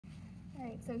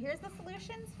right, so here's the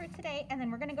solutions for today, and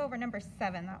then we're gonna go over number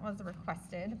 7. That was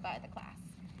requested by the class.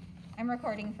 I'm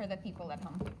recording for the people at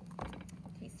home,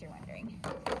 in case you're wondering.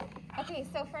 Okay,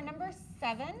 so for number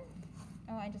 7,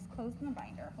 oh, I just closed my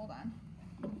binder, hold on.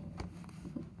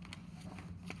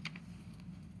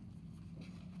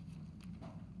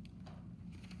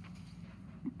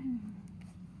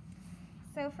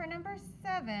 So for number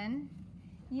 7,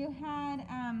 you had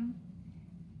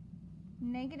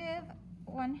negative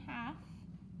 1/2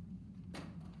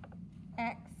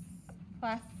 x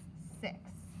plus 6,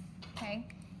 okay?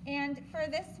 And for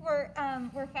this, we're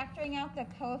factoring out the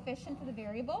coefficient of the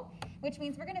variable, which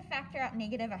means we're gonna factor out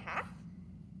negative 1/2.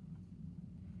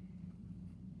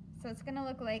 So it's gonna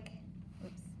look like,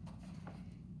 oops,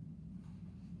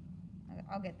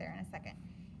 I'll get there in a second.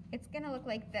 It's gonna look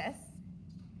like this.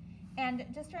 And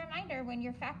just a reminder, when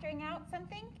you're factoring out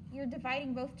something, you're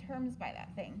dividing both terms by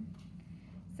that thing.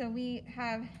 So we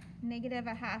have negative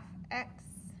 1/2 x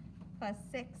plus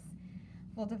 6.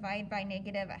 We'll divide by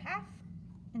negative 1/2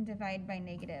 and divide by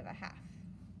negative 1/2.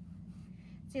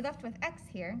 So you're left with x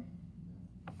here.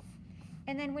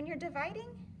 And then when you're dividing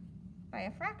by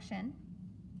a fraction,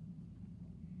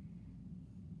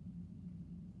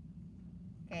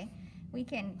 okay, we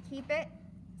can keep it,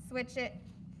 switch it,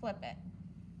 flip it.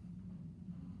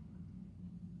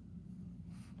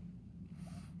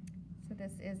 So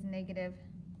this is negative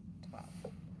 12.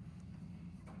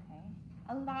 Okay.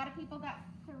 A lot of people got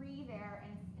 3 there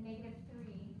and negative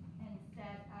 3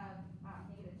 instead of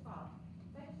negative 12.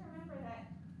 But just remember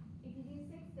that if you do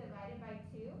 6 divided by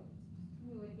 2,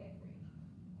 you would get 3.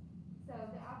 So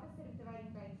the opposite of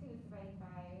dividing by 2 is dividing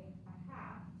by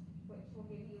 1/2, which will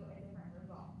give you a different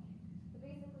result. So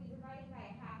basically, dividing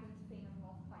by 1/2 is the same as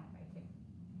multiplying by 2.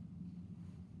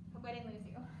 Hope I didn't lose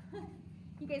you.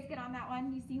 You guys get on that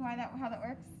one? You see how that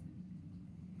works?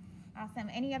 Awesome.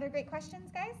 Any other great questions,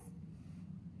 guys?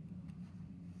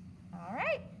 All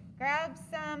right, grab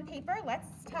some paper.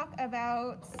 Let's talk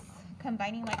about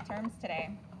combining like terms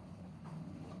today.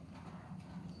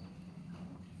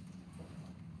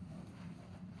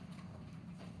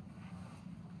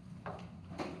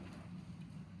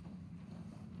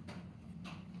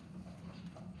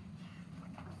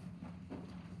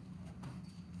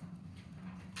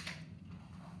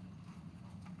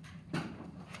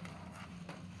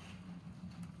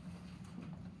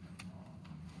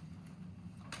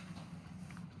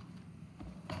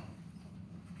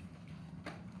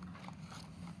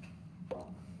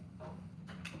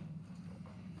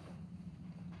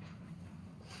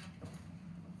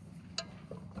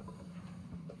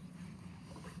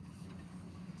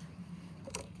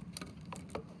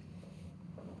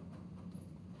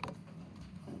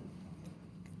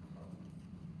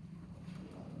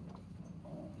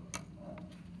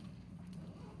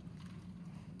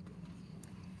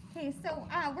 Okay, so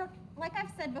we're, like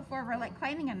I've said before, we're like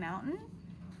climbing a mountain.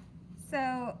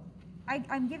 So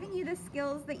I'm giving you the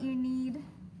skills that you need,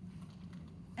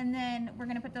 and then we're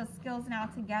going to put those skills now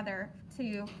together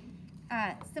to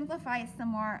simplify some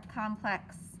more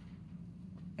complex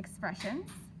expressions.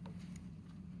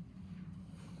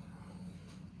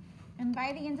 And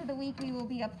by the end of the week, we will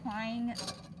be applying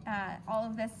all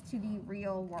of this to the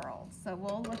real world. So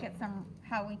we'll look at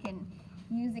how we can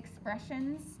use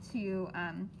expressions to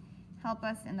help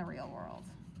us in the real world.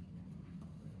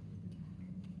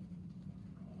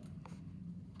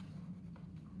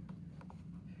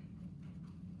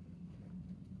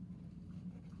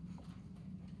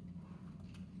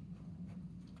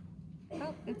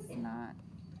 Oh, it's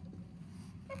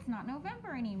not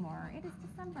November anymore. It is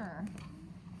December.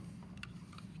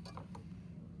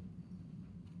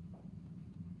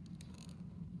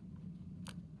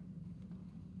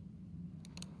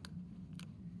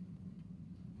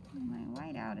 My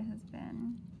whiteout has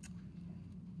been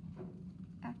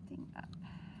acting up.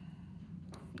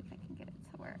 Let's see if I can get it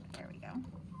to work. There we go.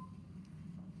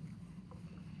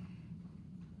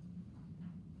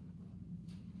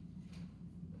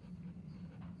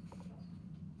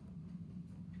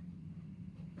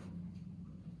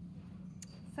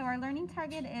 So our learning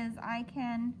target is I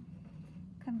can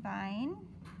combine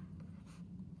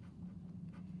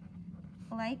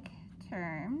like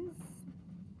terms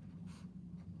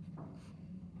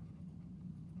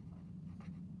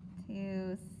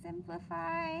to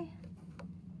simplify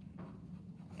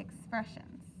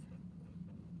expressions.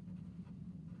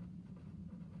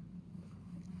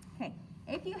 Okay,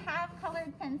 if you have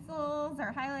colored pencils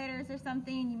or highlighters or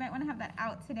something, you might want to have that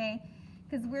out today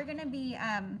because we're going to be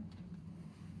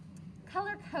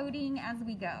color coding as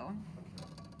we go.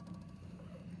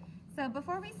 So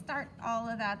before we start all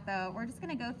of that though, we're just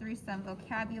going to go through some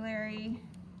vocabulary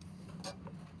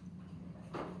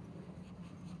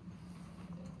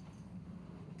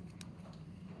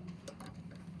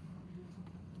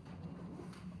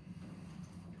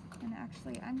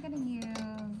actually, I'm going to use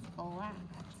black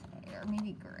today, or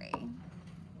maybe gray.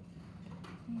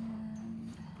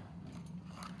 And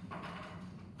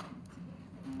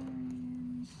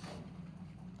orange,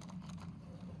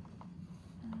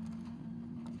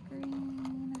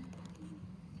 green.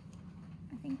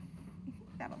 I think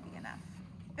that'll be enough.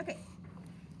 Okay,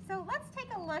 so let's take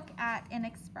a look at an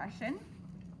expression.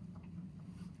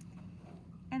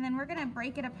 And then we're going to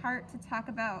break it apart to talk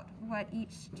about what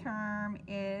each term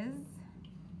is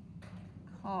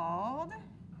called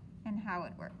and how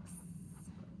it works.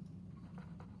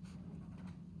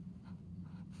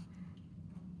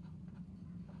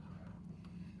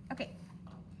 Okay,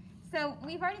 so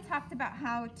we've already talked about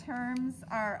how terms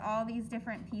are all these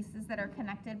different pieces that are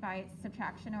connected by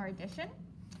subtraction or addition.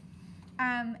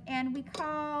 And we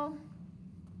call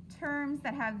terms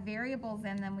that have variables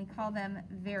in them, we call them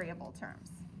variable terms.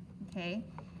 Okay,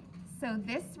 so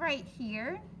this right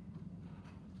here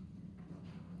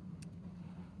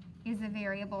is a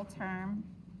variable term.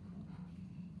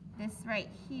 This right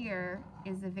here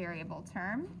is a variable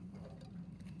term.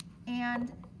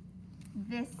 And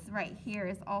this right here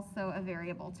is also a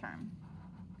variable term.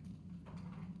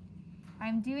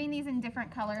 I'm doing these in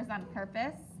different colors on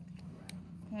purpose,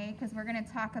 okay, because we're going to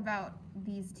talk about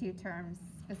these two terms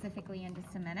specifically in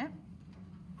just a minute.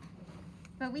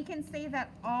 But we can say that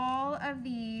all of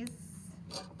these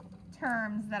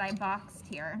terms that I boxed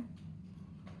here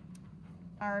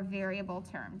are variable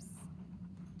terms.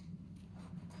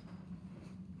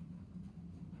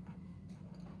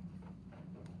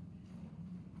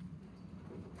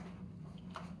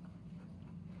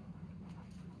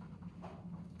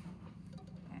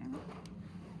 Okay.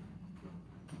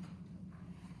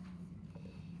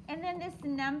 And then this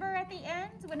number at the end,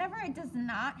 whenever it does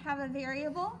not have a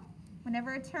variable,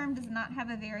 whenever a term does not have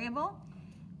a variable,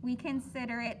 we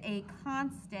consider it a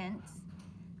constant,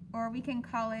 or we can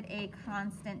call it a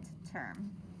constant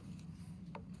term.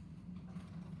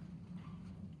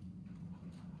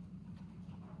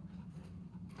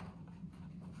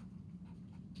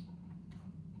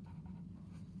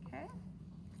 Okay.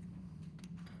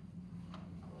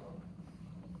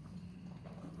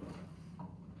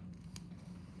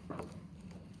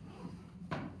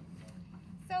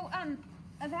 So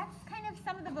that's kind of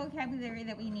some of the vocabulary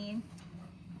that we need.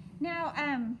 Now,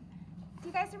 do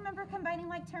you guys remember combining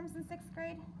like terms in 6th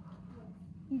grade?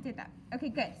 You did that. Okay,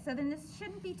 good. So then this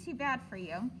shouldn't be too bad for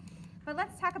you. But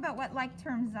let's talk about what like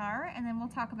terms are, and then we'll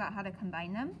talk about how to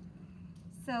combine them.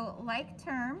 So like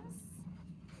terms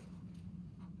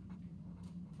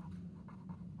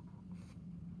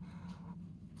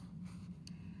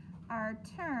are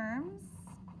terms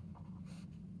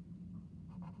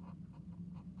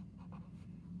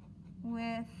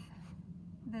with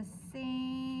the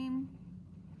same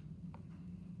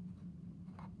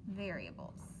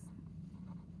variables.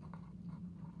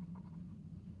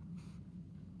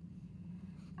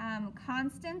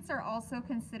 Constants are also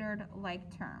considered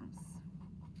like terms.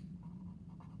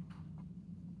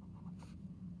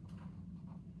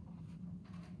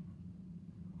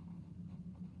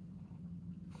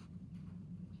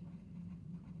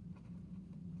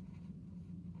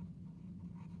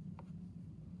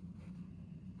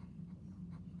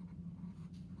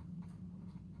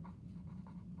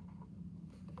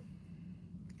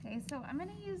 Okay, so I'm going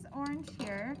to use orange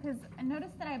here because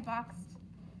notice that I boxed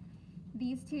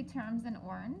these two terms in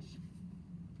orange.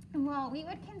 Well, we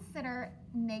would consider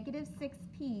negative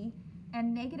 6p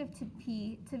and negative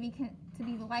 2p to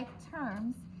be like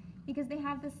terms because they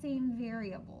have the same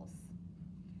variables.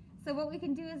 So what we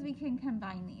can do is we can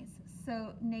combine these.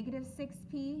 So negative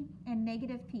 6p and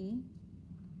negative p.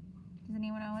 Does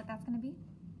anyone know what that's going to be?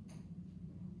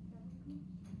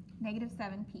 Negative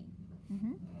 7p.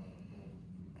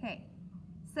 Okay,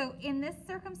 so in this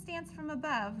circumstance from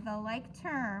above, the like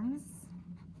terms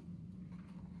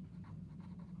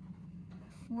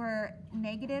were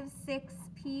negative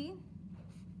 6p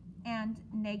and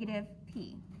negative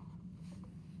p.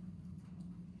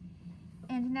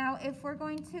 And now if we're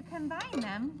going to combine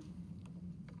them,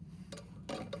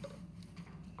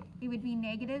 it would be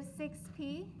negative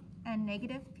 6p and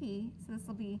negative p, so this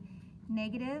will be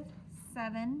negative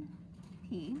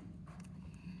 7p.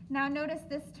 Now notice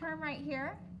this term right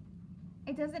here,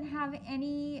 it doesn't have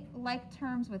any like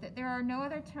terms with it. There are no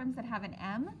other terms that have an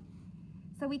m,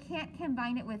 so we can't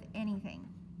combine it with anything.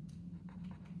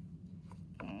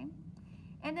 Okay,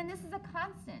 and then this is a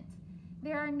constant.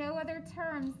 There are no other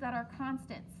terms that are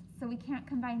constants, so we can't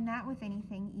combine that with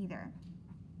anything either.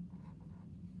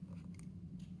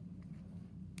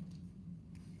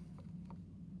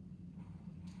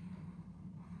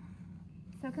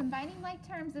 So combining like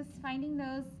terms is finding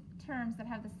those terms that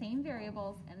have the same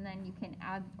variables, and then you can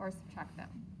add or subtract them.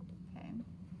 Okay.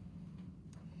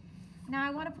 Now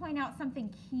I want to point out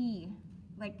something key,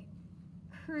 like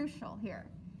crucial here.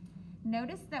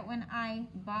 Notice that when I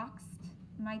boxed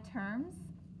my terms,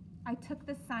 I took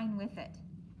the sign with it.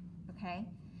 Okay.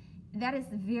 That is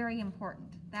very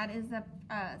important. That is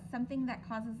something that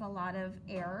causes a lot of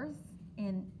errors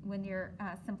when you're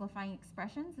simplifying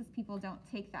expressions, is people don't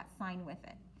take that sign with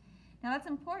it. Now that's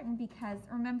important because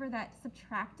remember that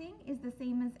subtracting is the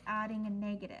same as adding a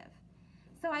negative.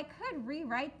 So I could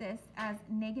rewrite this as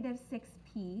negative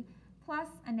 6p plus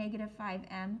a negative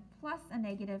 5m plus a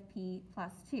negative p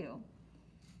plus 2.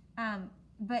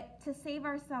 But to save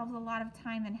ourselves a lot of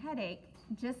time and headache,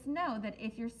 just know that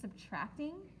if you're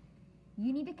subtracting,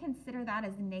 you need to consider that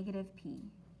as negative p.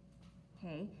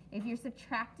 Okay? If you're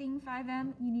subtracting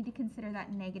 5m, you need to consider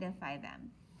that negative 5m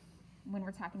when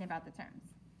we're talking about the terms.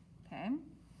 Okay?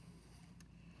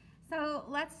 So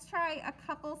let's try a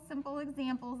couple simple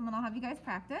examples, and then I'll have you guys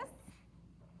practice.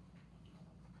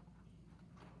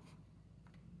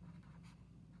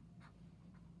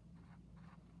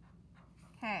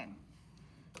 Okay.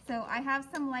 So I have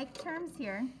some like terms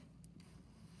here.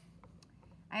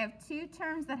 I have two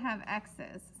terms that have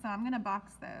x's, so I'm going to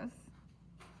box those.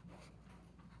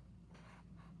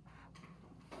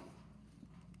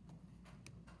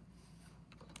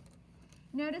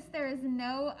 Notice there is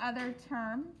no other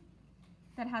term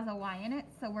that has a y in it,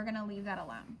 so we're going to leave that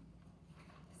alone.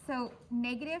 So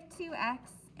negative 2x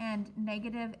and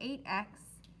negative 8x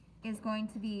is going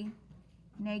to be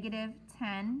negative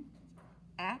 10x.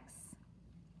 Okay.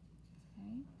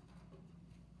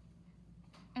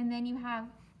 And then you have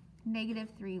negative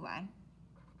 3y.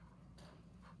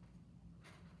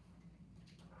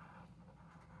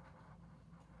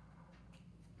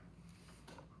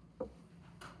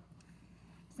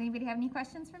 Does anybody have any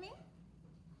questions for me?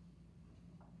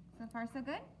 So far, so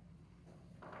good?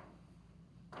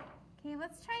 Okay,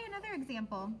 let's try another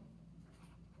example.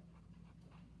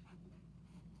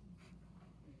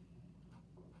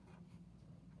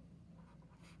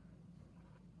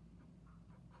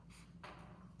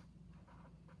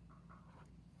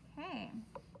 Okay.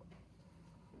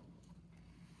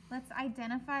 Let's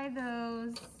identify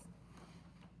those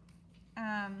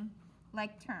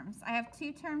like terms. I have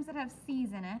two terms that have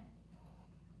c's in it.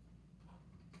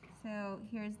 So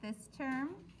here's this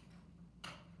term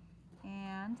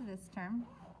and this term.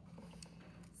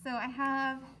 So I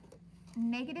have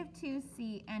negative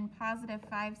 2c and positive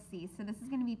 5c. So this is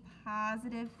going to be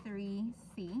positive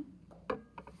 3c.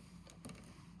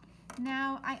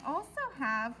 Now I also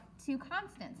have two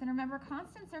constants. And remember,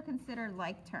 constants are considered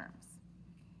like terms.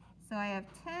 So I have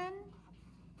 10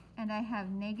 and I have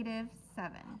negative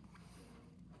 7.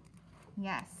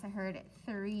 Yes, I heard it,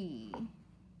 3.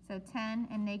 So 10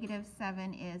 and negative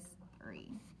 7 is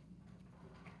 3.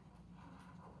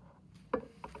 Okay.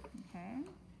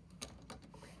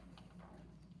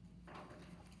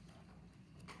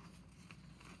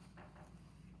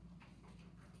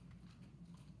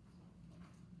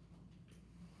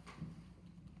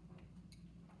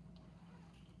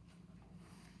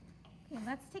 Okay,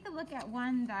 let's take a look at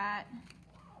one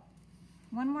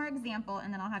more example,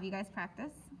 and then I'll have you guys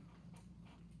practice.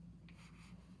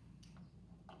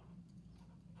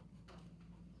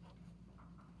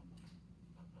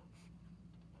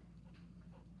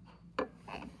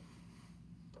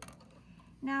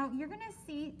 Now, you're going to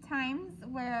see times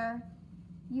where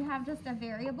you have just a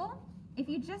variable. If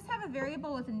you just have a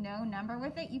variable with no number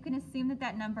with it, you can assume that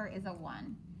that number is a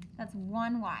 1. That's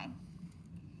 1y.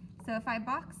 So if I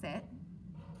box it,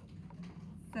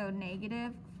 so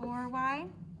negative 4y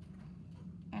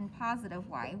and positive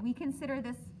y, we consider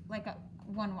this like a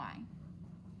 1y.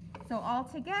 So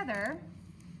altogether,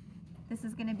 this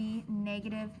is going to be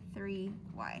negative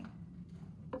 3y.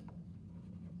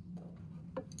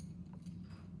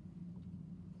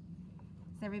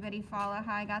 Does everybody follow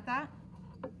how I got that?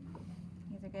 You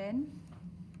guys are good?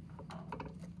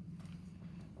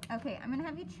 Okay, I'm going to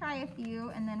have you try a few,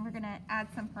 and then we're going to add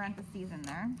some parentheses in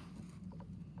there.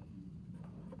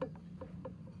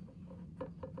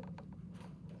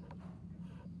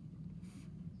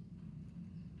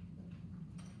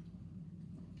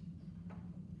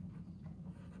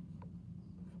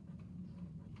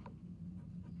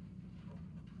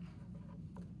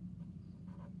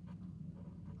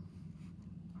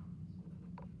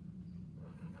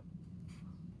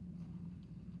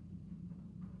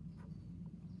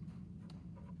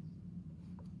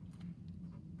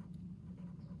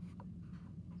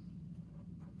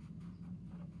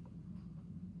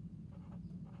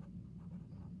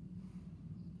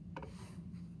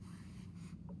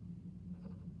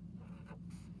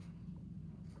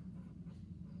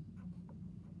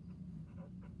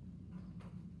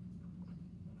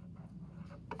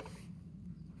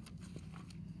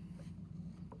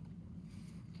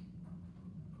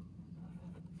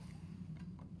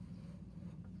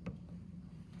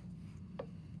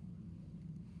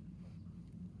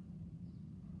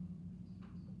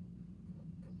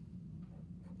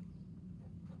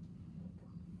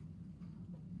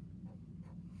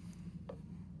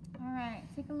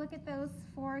 a look at those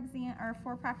four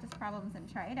practice problems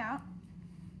and try it out.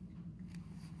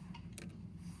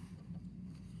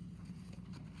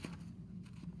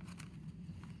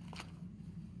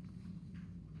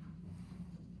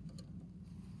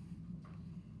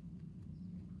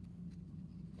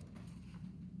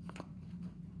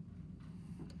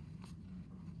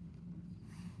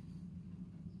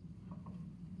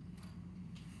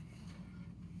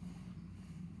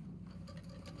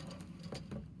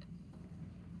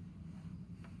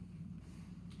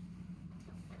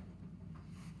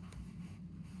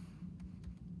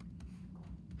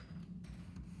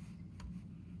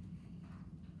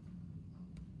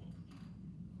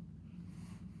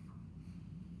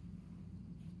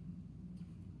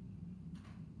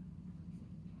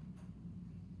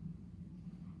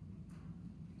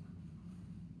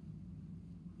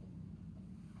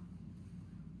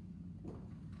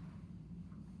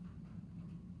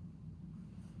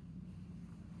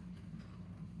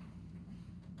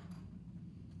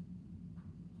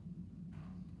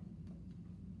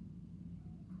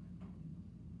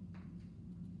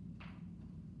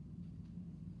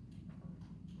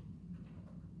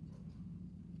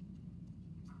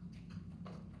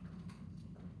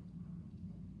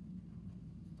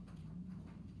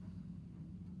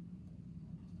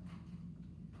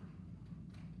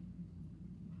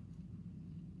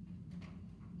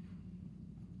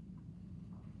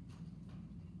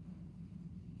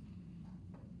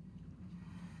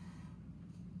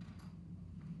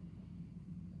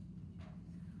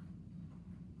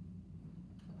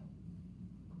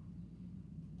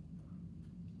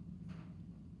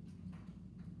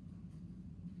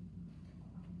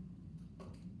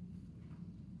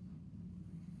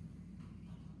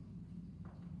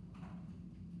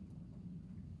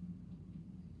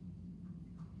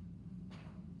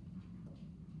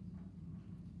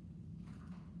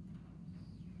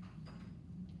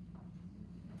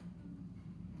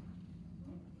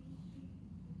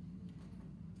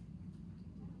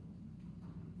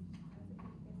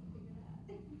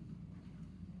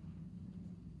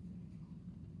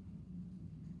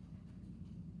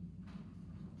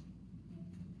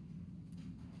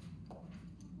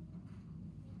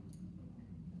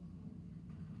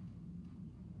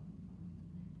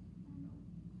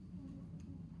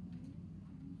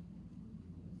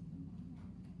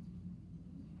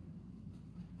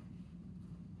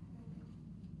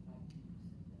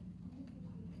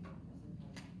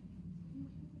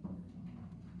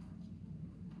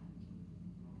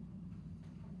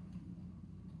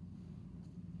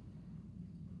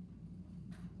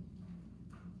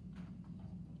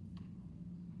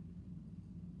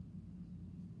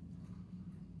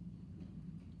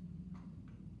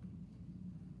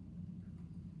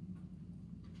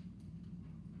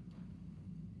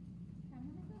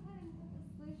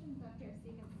 Up here so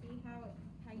you can see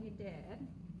how you did.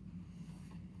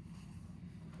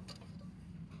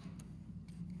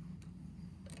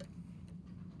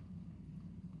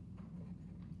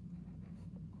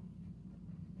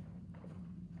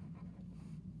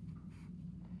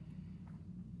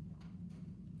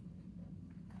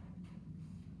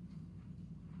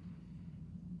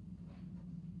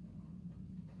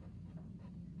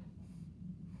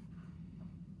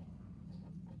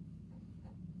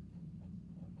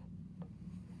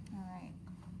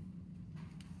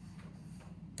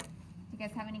 You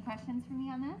guys have any questions for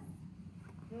me on this?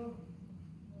 No.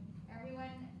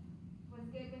 Everyone was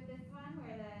good with this one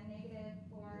where the negative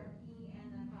 4p and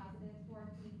the positive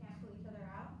 4p cancel each other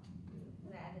out?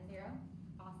 So that add to 0?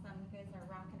 Awesome, you guys are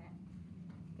rocking it.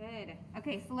 Good.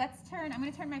 Okay, so I'm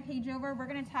going to turn my page over. We're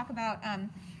going to talk about,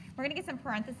 we're going to get some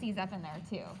parentheses up in there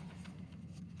too.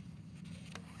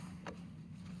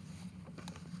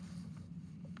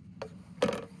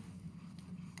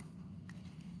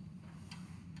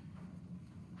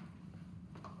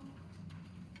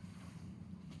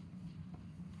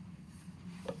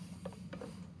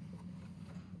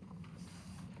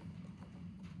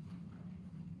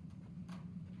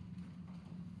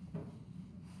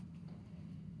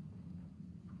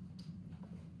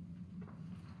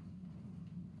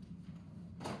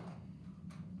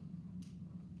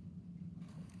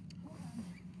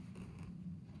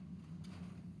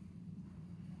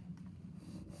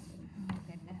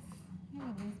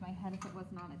 Lose my head if it was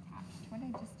not attached. What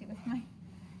did I just do with my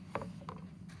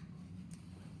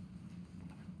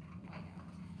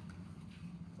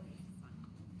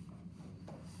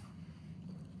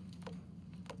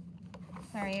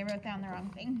Sorry, I wrote down the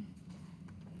wrong thing.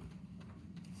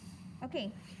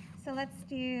 Okay, so let's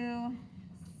do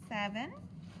 7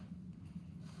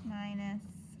 minus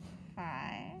 5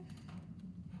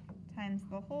 times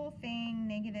the whole thing,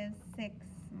 negative 6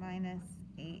 minus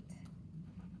 8n.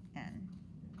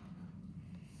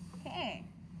 Okay.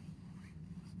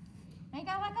 Now you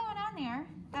got a lot going on there.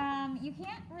 You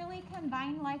can't really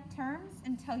combine like terms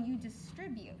until you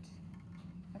distribute.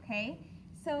 Okay?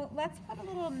 So let's put a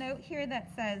little note here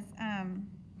that says,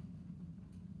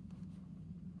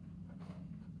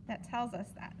 that tells us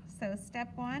that. So step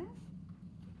 1,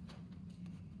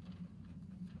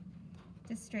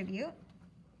 distribute.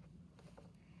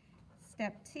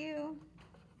 Step 2,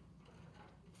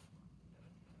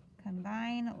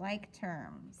 combine like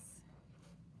terms.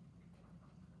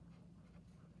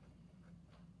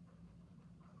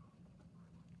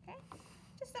 Okay,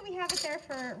 just so we have it there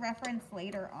for reference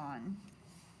later on.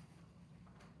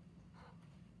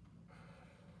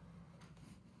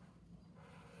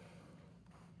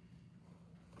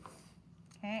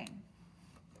 Okay.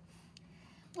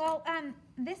 Well,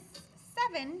 this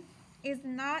 7 is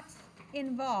not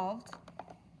involved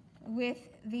with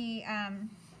the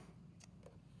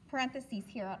parentheses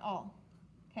here at all.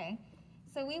 Okay,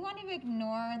 so we want to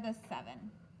ignore the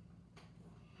 7.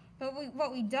 But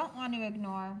what we don't want to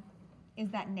ignore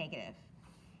is that negative.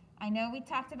 I know we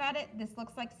talked about it. This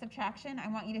looks like subtraction. I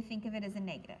want you to think of it as a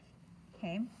negative.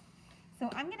 Okay, so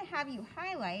I'm going to have you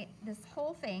highlight this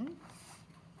whole thing.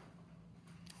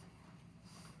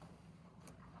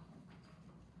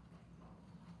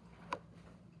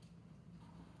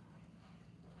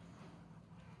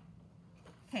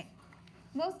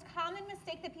 Most common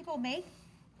mistake that people make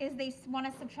is they want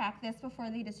to subtract this before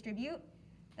they distribute.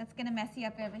 That's going to mess you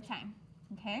up every time,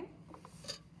 okay?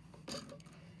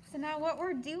 So now what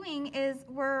we're doing is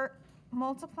we're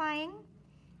multiplying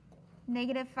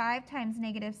negative 5 times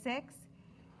negative 6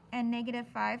 and negative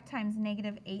 5 times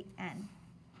negative 8n,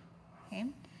 okay?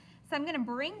 So I'm going to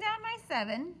bring down my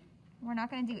 7. We're not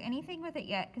going to do anything with it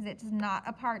yet because it's not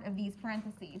a part of these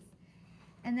parentheses.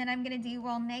 And then I'm going to do,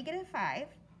 well, negative 5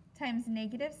 times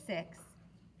negative 6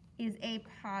 is a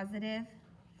positive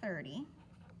 30.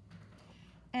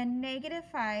 And negative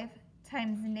 5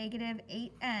 times negative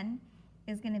 8n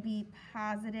is going to be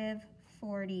positive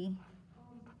 40n.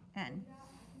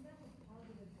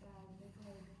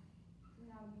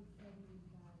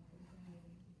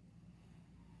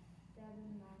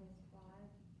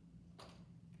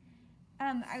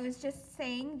 I was just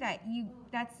saying that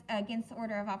that's against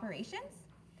order of operations.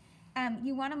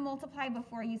 You want to multiply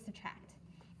before you subtract.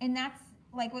 And that's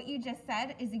like what you just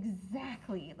said is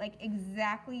exactly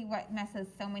what messes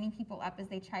so many people up is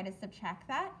they try to subtract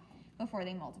that before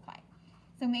they multiply.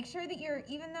 So make sure that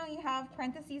even though you have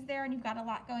parentheses there and you've got a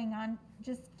lot going on,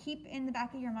 just keep in the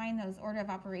back of your mind those order of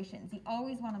operations. You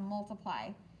always want to multiply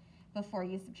before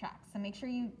you subtract. So make sure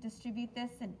you distribute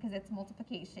this because it's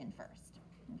multiplication first.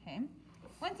 Okay?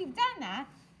 Once you've done that,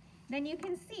 then you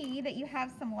can see that you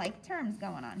have some like terms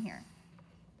going on here.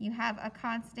 You have a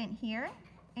constant here,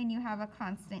 and you have a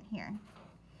constant here.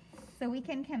 So we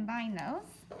can combine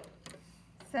those.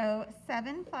 So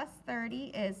 7 plus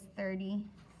 30 is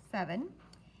 37.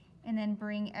 And then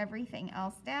bring everything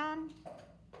else down.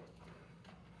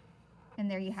 And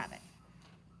there you have it.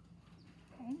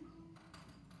 Okay.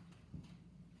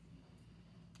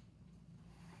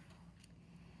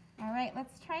 All right,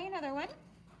 let's try another one.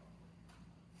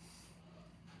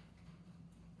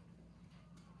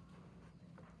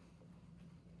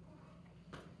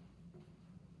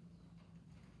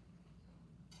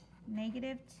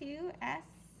 Negative 2s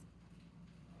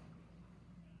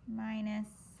minus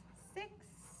 6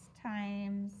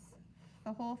 times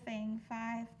the whole thing,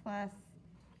 5 plus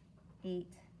 8s.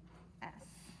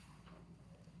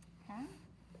 Okay.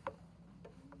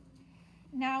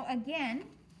 Now again,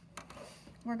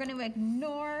 we're going to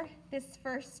ignore this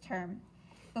first term.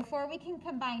 Before we can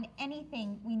combine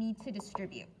anything, we need to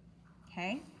distribute.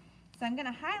 Okay? So I'm going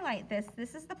to highlight this.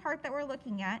 This is the part that we're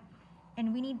looking at.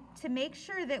 And we need to make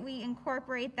sure that we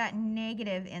incorporate that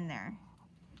negative in there.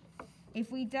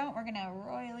 If we don't, we're going to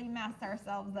royally mess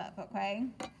ourselves up, okay?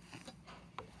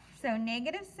 So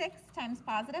negative 6 times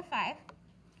positive 5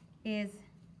 is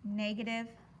negative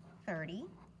 30.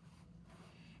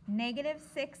 Negative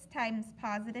 6 times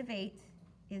positive 8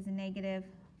 is negative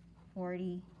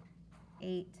 48s.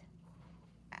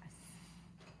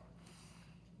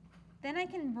 Then I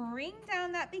can bring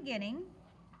down that beginning,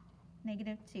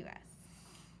 negative 2s.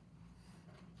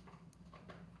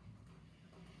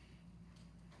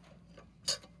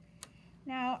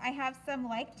 Now I have some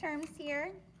like terms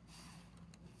here.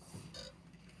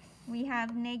 We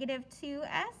have negative 2s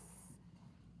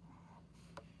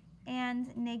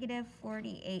and negative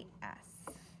 48s.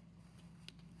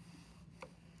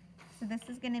 So this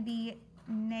is going to be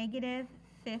negative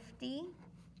 50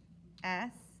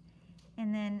 S,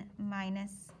 and then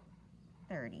minus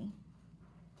 30.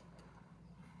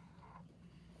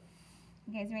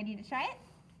 You guys ready to try it?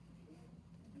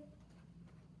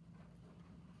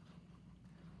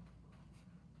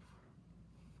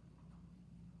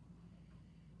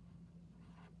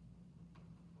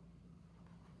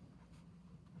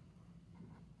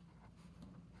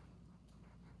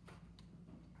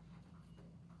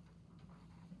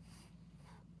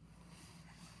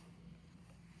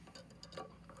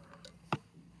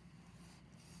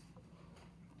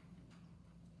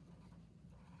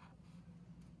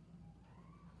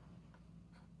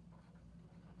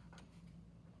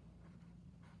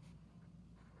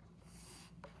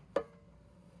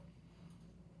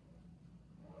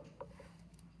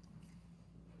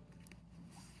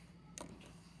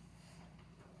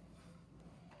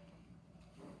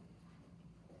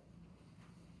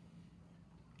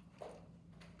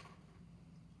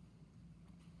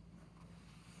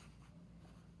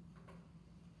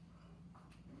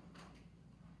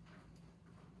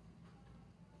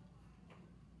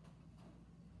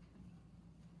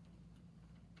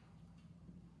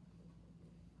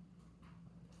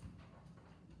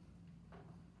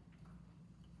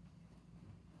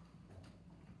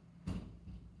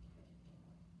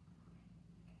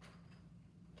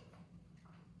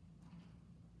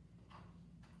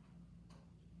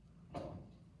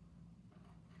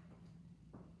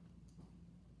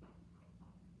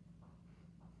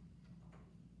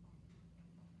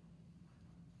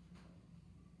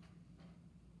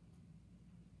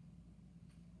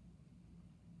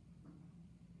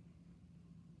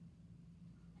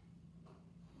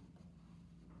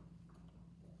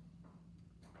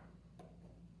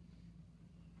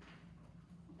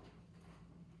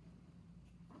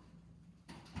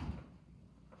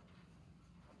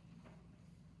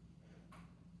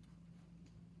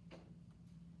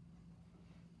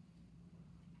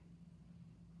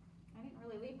 I didn't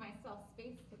really leave myself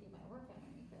space to do my work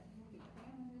underneath it. I'm going to be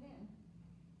cramming it in.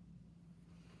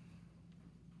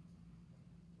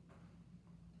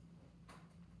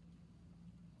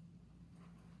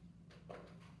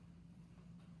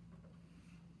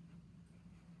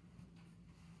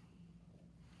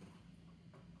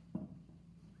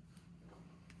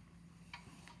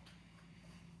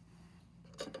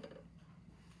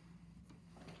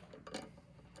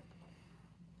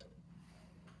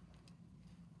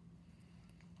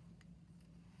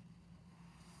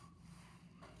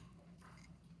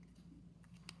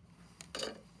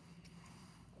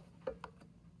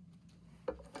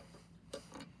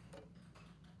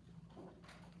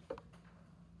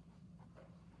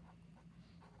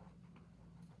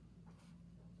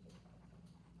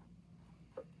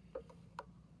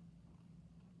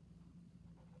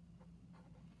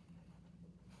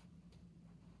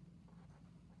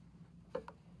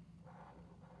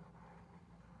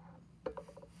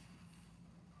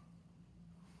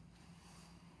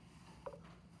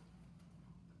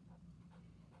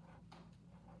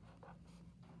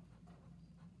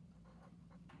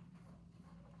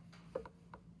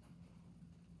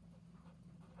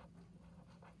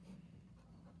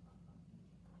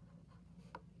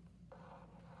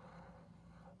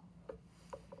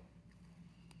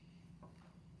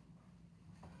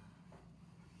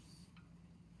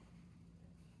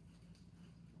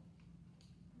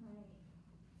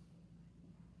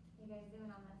 You guys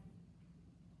doing on this?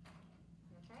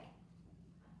 Okay?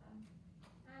 Awesome.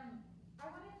 I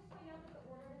wanted to point out that the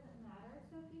order doesn't matter.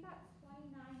 So if you got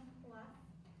 29 plus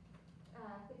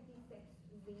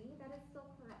 56Z, that is still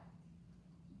correct.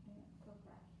 Okay, that's still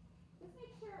correct. Just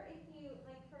make sure if you,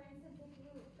 like for instance, if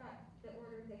you got the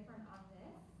order different on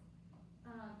this,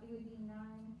 it would be 9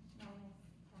 minus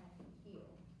 10Q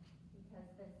because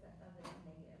this of this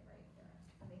negative right here.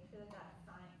 So make sure that that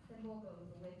sign symbol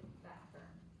goes with that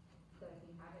term. So if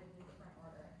you have it in a different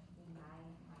order, it should be 9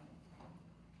 minus 10.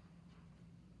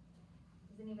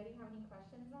 Does anybody have any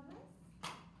questions on this?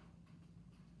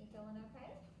 You feeling okay?